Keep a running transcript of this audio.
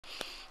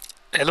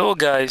Hello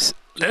guys,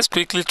 let's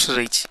quickly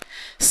treat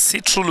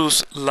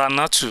Citrulus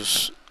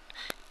lanatus,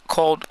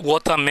 called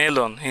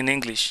watermelon in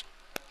English.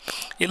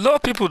 A lot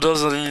of people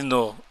doesn't really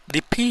know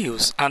the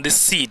peels and the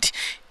seed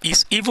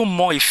is even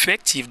more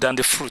effective than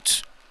the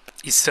fruit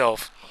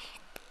itself.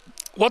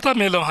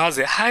 Watermelon has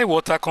a high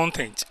water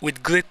content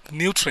with great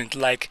nutrients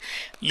like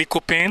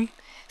lycopene,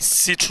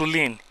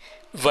 citrulline,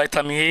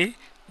 vitamin A,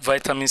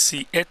 vitamin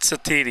C,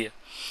 etc.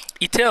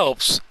 It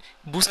helps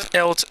boost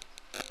health.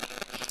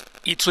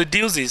 It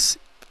reduces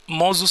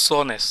muscle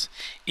soreness.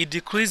 It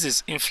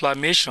decreases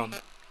inflammation,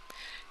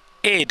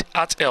 aid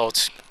heart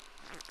health.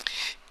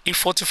 It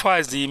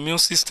fortifies the immune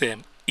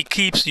system. It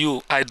keeps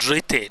you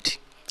hydrated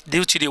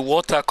due to the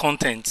water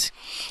content.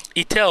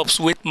 It helps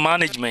weight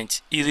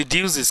management. It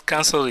reduces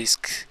cancer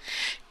risk.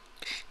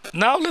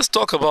 Now let's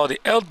talk about the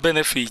health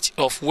benefit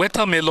of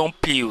watermelon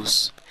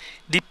peels.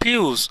 The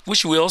peels,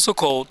 which we also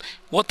call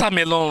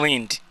watermelon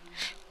rind.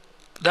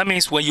 That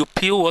means when you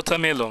peel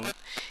watermelon,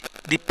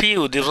 the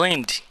peel, the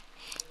rind,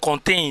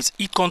 contains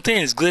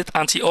great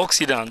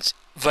antioxidants,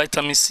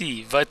 vitamin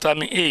C,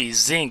 vitamin A,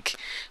 zinc,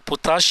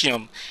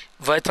 potassium,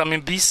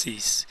 vitamin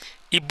B6.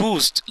 It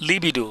boosts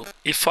libido,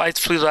 it fights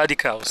free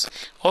radicals,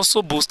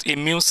 also boosts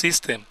immune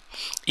system.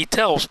 It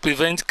helps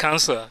prevent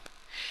cancer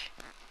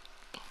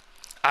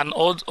and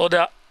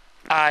other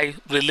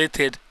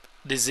eye-related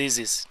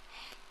diseases.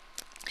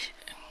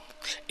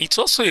 It's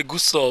also a good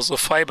source of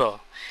fiber.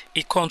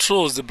 It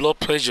controls the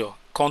blood pressure,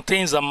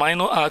 contains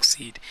amino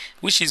acid,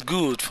 which is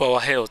good for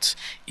our health.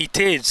 It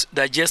aids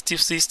digestive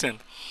system.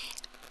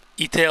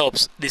 It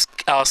helps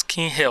our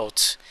skin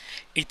health.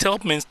 It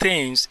helps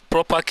maintain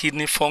proper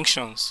kidney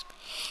functions.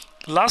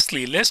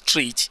 Lastly, let's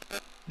treat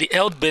the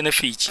health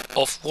benefit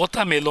of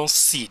watermelon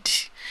seed.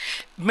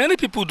 Many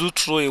people do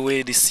throw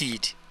away the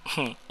seed.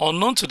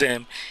 Unknown to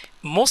them,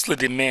 mostly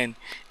the men,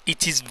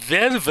 it is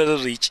very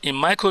rich in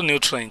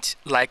micronutrients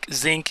like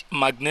zinc,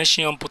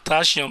 magnesium,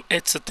 potassium,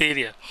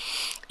 etc.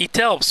 It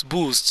helps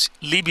boost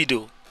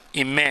libido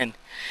in men.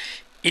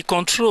 It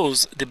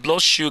controls the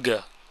blood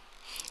sugar.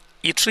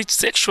 It treats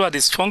sexual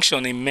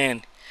dysfunction in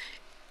men.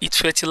 It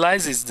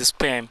fertilizes the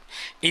sperm.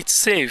 It's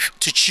safe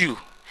to chew.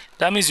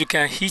 That means you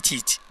can heat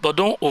it, but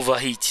don't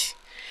overheat.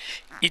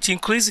 It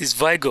increases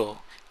vigor,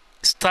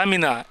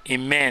 stamina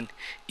in men.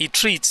 It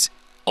treats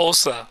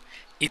ulcer.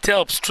 It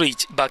helps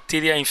treat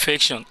bacterial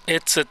infection,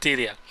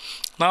 etc.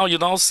 Now you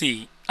now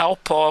see how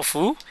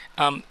powerful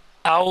and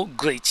how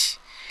great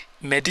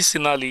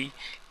medicinally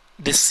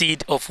the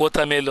seed of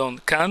watermelon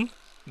can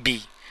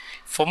be.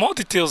 For more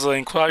details or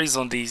inquiries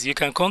on this, you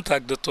can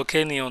contact Dr.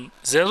 Kenny on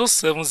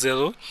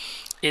 070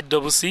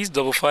 866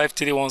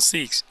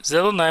 55316,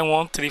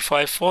 091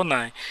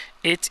 3549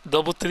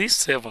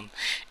 8337.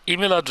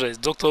 Email address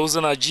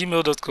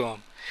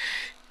druzan@gmail.com.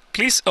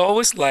 Please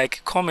always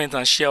like, comment,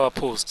 and share our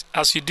post.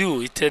 As you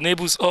do, it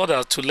enables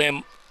others to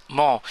learn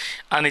more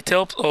and it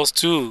helps us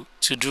too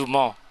to do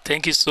more.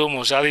 Thank you so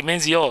much. I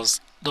remain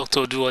yours,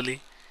 Dr. Duali.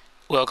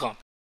 Welcome.